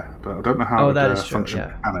in the air, but I don't know how it functions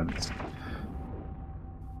with cannons.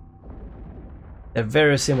 They're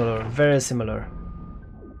very similar, very similar.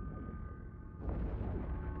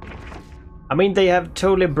 I mean, they have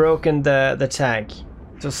totally broken the tank.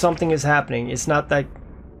 So something is happening. It's not like...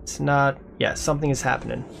 It's not... Yeah, something is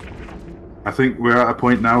happening. I think we're at a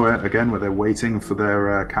point now, where they're waiting for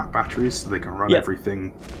their cap batteries so they can run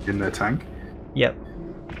everything in their tank. Yep.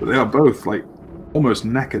 But they are both, like, almost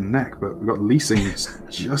neck and neck, but we've got Leasing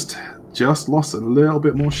just lost a little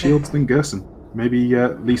bit more shields than Gerson. Maybe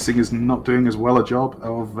Leasing is not doing as well a job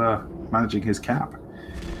of managing his cap.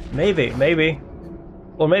 Maybe.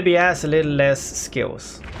 Or maybe he has a little less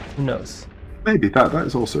skills. Who knows? Maybe, that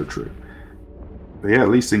is also true. But yeah,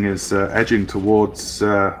 Leasing is edging towards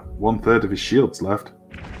 1/3 of his shields left.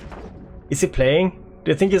 Is he playing?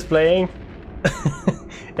 Do you think he's playing?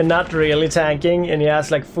 And not really tanking, and he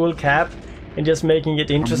has like full cap and just making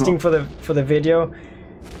it interesting for the video?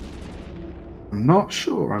 I'm not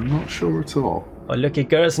sure at all. Oh, look at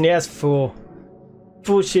Gerson, he has full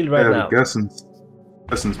shield right now.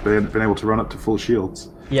 Gerson's been able to run up to full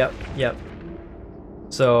shields. Yep.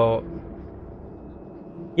 So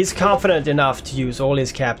he's confident enough to use all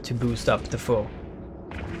his cap to boost up the full.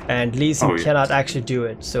 And Leasing cannot actually do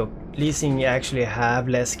it. So Leasing actually have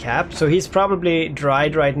less cap. So he's probably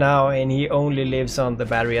dried right now and he only lives on the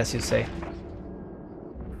battery, as you say.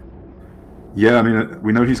 Yeah, I mean,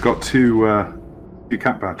 we know he's got two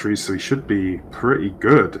cap batteries, so he should be pretty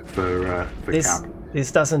good for cap. This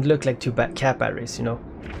doesn't look like two cap batteries, you know.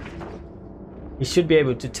 He should be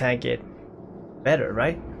able to tank it better,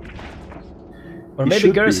 right? Or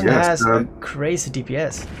maybe Gerson has a crazy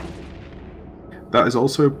DPS. That is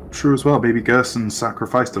also true as well. Maybe Gerson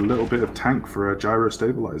sacrificed a little bit of tank for a gyro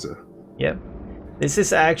stabilizer. Yep. This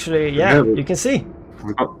is actually, you can see.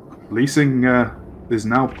 We've got Leasing is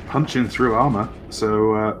now punching through armor,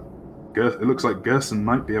 so it looks like Gerson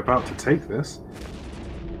might be about to take this.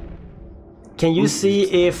 Can you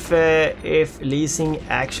see if Leasing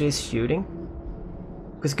actually is shooting?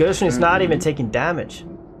 Because Gerson is not even taking damage.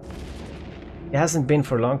 He hasn't been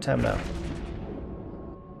for a long time now.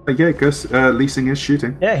 Yeah, Leasing is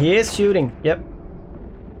shooting. Yeah, he is shooting. Yep.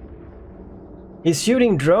 He's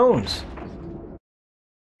shooting drones.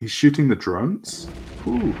 He's shooting the drones?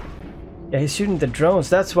 Ooh. Yeah, he's shooting the drones.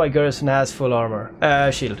 That's why Gerson has full armor.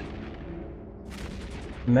 Shield.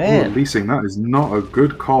 Man. Ooh, Leasing, that is not a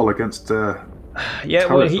good call against yeah,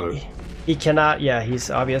 well, he cannot. Yeah, he's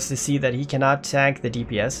obviously see that he cannot tank the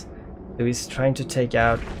DPS. So he's trying to take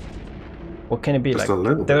out... What can it be? Just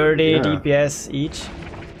like 30 DPS each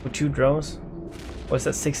for 2 drones? What's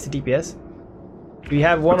that, 60 DPS? Do you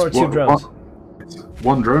have one or two drones? It's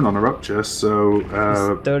one drone on a rupture, so...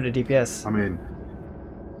 It's 30 DPS. I mean...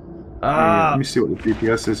 let me see what the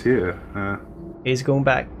DPS is here. He's going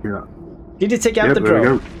back. Yeah. Did he take out the drone?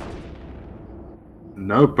 There we go.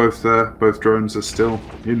 No, both drones are still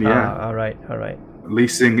in the air. Alright.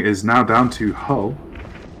 Leasing is now down to hull.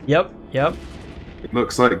 Yep. It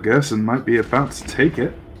looks like Gerson might be about to take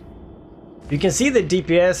it. You can see the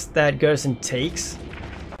DPS that Gerson takes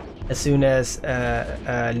as soon as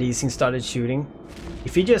Leasing started shooting.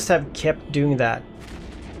 If he just have kept doing that,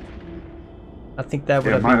 I think that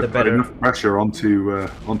would have been the better. Enough pressure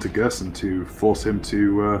onto Gerson to force him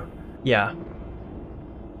to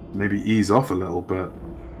maybe ease off a little, but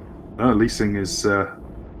Leasing is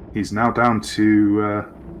he's now down to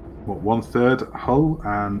 1/3 hull,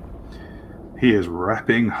 and he is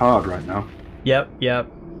repping hard right now. Yep. Yeah,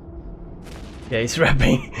 he's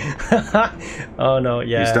repping. Oh no,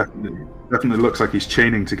 yeah. He's definitely looks like he's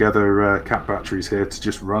chaining together cap batteries here to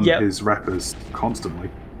just run his reppers constantly.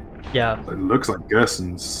 Yeah. It looks like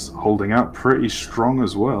Gerson's holding out pretty strong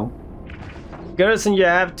as well. Gerson, you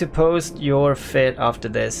have to post your fit after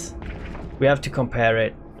this. We have to compare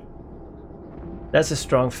it. That's a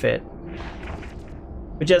strong fit.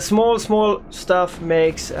 But just small stuff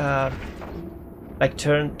makes like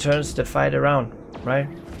turns the fight around, right?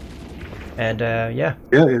 And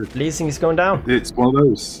Leasing is going down. It's one of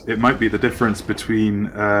those. It might be the difference between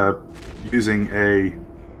using a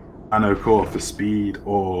nano core for speed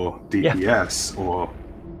or DPS, or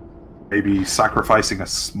maybe sacrificing a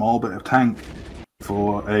small bit of tank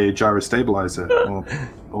for a gyro stabilizer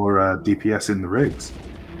or a DPS in the rigs.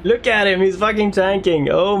 Look at him, he's fucking tanking.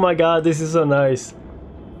 Oh my god, this is so nice.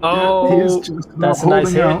 Oh, he is just that's a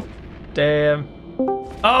nice hit. Damn.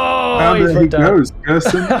 Oh, and there he goes.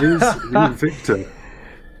 Gerson is the victor.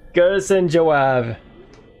 Gerson Joab,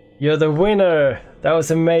 you're the winner. That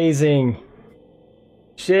was amazing.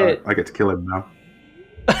 Shit. I get to kill him now.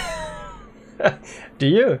 Do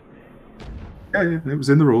you? Yeah, it was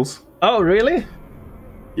in the rules. Oh, really?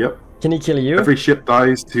 Yep. Can he kill you? Every ship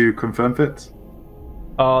dies to confirm fits.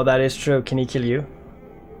 Oh, that is true. Can he kill you?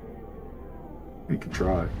 We can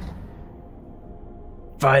try.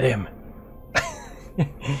 Fight him.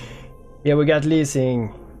 Yeah, we got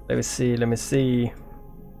leasing. Let me see.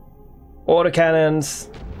 Autocannons.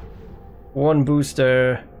 1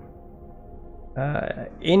 booster.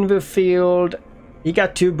 Invo field. He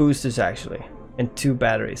got 2 boosters actually. And 2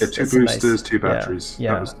 batteries. Yeah, 2 That's boosters, nice. 2 batteries.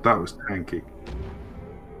 Yeah. That was tanky.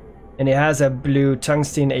 And he has a blue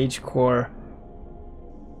tungsten H core.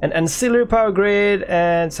 An ancillary power grid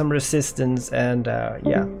and some resistance, and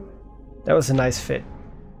yeah. That was a nice fit.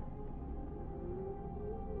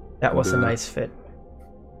 That was a nice fit.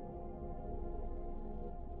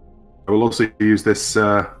 I will also use this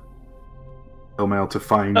mail to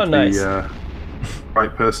find nice. the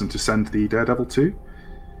right person to send the Daredevil to.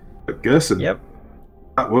 But Gerson, Yep.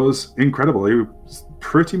 that was incredible. It was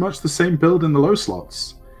pretty much the same build in the low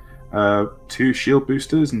slots. 2 shield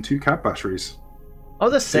boosters and 2 cap batteries. Oh,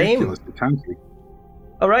 the same. Ridiculously tanky.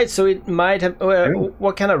 All right, so it might have.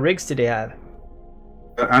 What kind of rigs did he have?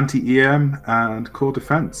 Anti-EM and core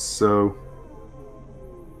defense. So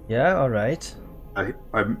Yeah. All right.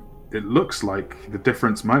 it looks like the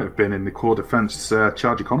difference might have been in the core defense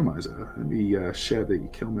charge economizer. Let me share the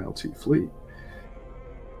kill mail to fleet.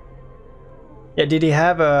 Yeah. Did he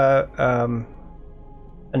have a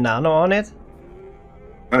nano on it?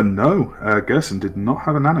 No, Gerson did not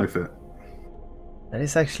have a nano fit. That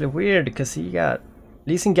is actually weird because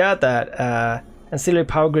Leeson got that ancillary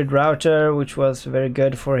power grid router, which was very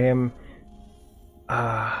good for him.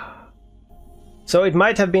 So it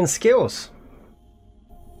might have been skills.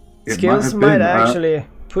 Skills might actually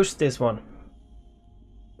push this one.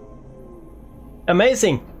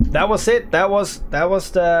 Amazing. That was it. That was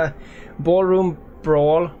the Ballroom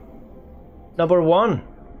Brawl number 1.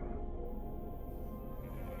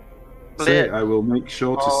 So I will make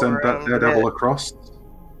sure to send that Daredevil across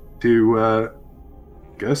to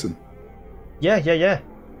Gerson. Yeah.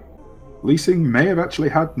 Leasing may have actually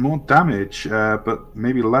had more damage, but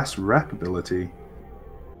maybe less rep ability.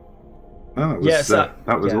 Oh,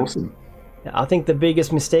 that was awesome. I think the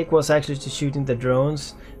biggest mistake was actually to shooting the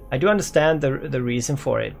drones. I do understand the reason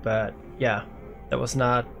for it, but yeah, that was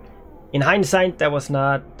not. In hindsight, that was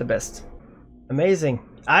not the best. Amazing.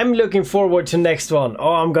 I'm looking forward to next one.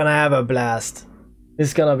 Oh, I'm gonna have a blast. This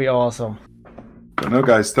is gonna be awesome. But no,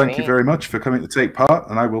 guys, thank you very much for coming to take part,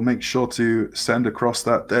 and I will make sure to send across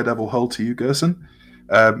that Daredevil hull to you, Gerson.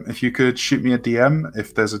 If you could shoot me a DM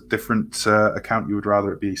if there's a different account you would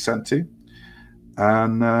rather it be sent to.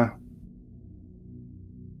 And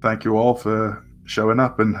thank you all for showing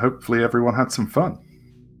up, and hopefully everyone had some fun.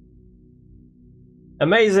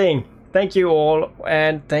 Amazing. Thank you all,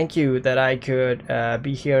 and thank you that I could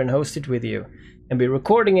be here and host it with you and be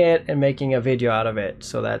recording it and making a video out of it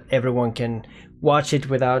so that everyone can watch it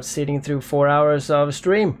without sitting through 4 hours of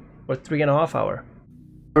stream or 3.5 hours.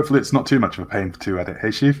 Hopefully it's not too much of a pain to edit. Hey,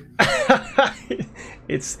 Sheev?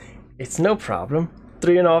 It's no problem.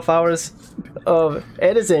 3.5 hours of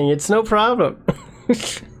editing, it's no problem.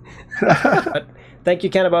 Thank you,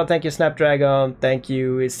 Cannibal. Thank you, Snapdragon. Thank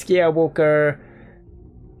you, Skia Walker.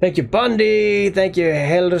 Thank you, Bundy. Thank you,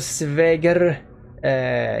 Hellsveger,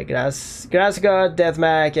 Grassgod,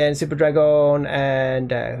 Deathmac, and Super Dragon,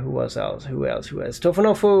 and who else?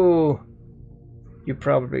 Tofanofu. You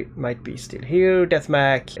probably might be still here.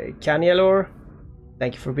 Deathmac, Kanyalor.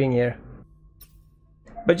 Thank you for being here.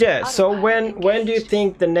 But yeah, so when do you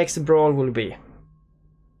think the next brawl will be? Do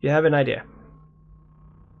you have an idea?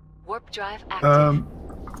 Warp drive active.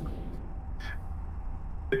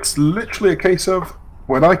 It's literally a case of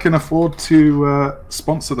when I can afford to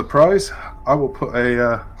sponsor the prize, I will put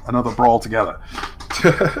another brawl together.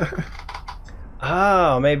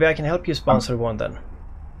 Oh, maybe I can help you sponsor one then.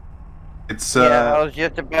 It's yeah, I was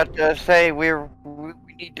just about to say we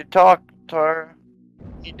need to talk to her.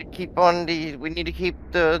 We need to keep on the. We need to keep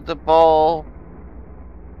the ball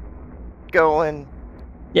going.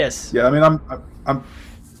 Yes. Yeah, I mean, I'm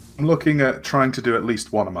looking at trying to do at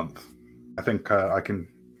least one a month. I think I can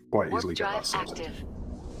quite easily get that sorted.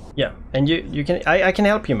 Yeah, and you can. I can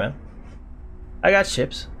help you, man. I got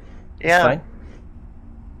chips. Yeah. It's fine.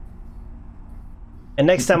 And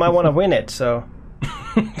next time I want to win it, so.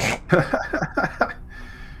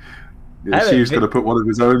 Yeah, Sheev's going to put one of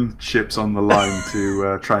his own chips on the line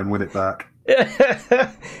to try and win it back.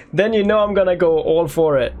 Then you know I'm gonna go all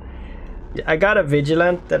for it. I got a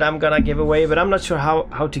Vigilant that I'm gonna give away, but I'm not sure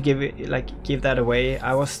how to give that away.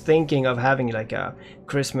 I was thinking of having like a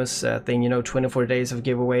Christmas thing, 24 days of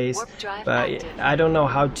giveaways, but I don't know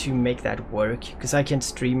how to make that work because I can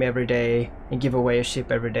stream every day and give away a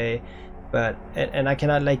ship every day, but and I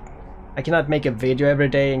cannot I cannot make a video every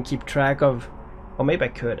day and keep track of, or maybe I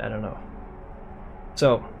could, I don't know.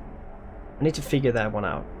 So I need to figure that one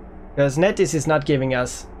out, because NetEase is not giving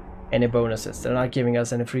us any bonuses. They're not giving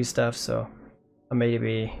us any free stuff, so I'll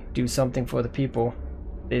maybe do something for the people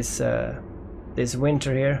this this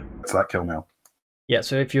winter here. It's that kill now. Yeah,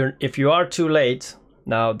 so if you are too late,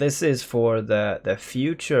 now this is for the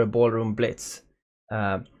future Ballroom Blitz.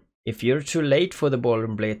 If you're too late for the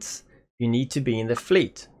Ballroom Blitz, you need to be in the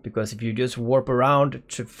fleet, because if you just warp around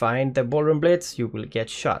to find the Ballroom Blitz, you will get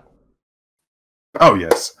shot. Oh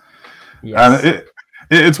yes. Yes. And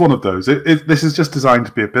it's one of those. This is just designed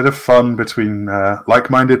to be a bit of fun between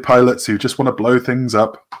like-minded pilots who just want to blow things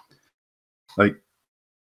up. Like,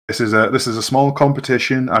 this is a small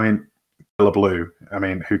competition. I mean, Killer Blue. I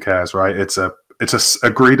mean, who cares, right? It's a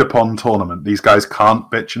agreed upon tournament. These guys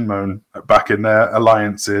can't bitch and moan back in their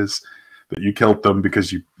alliances that you killed them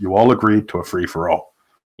because you all agreed to a free for all.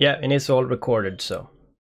 Yeah, and it's all recorded, so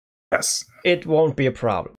yes, it won't be a problem.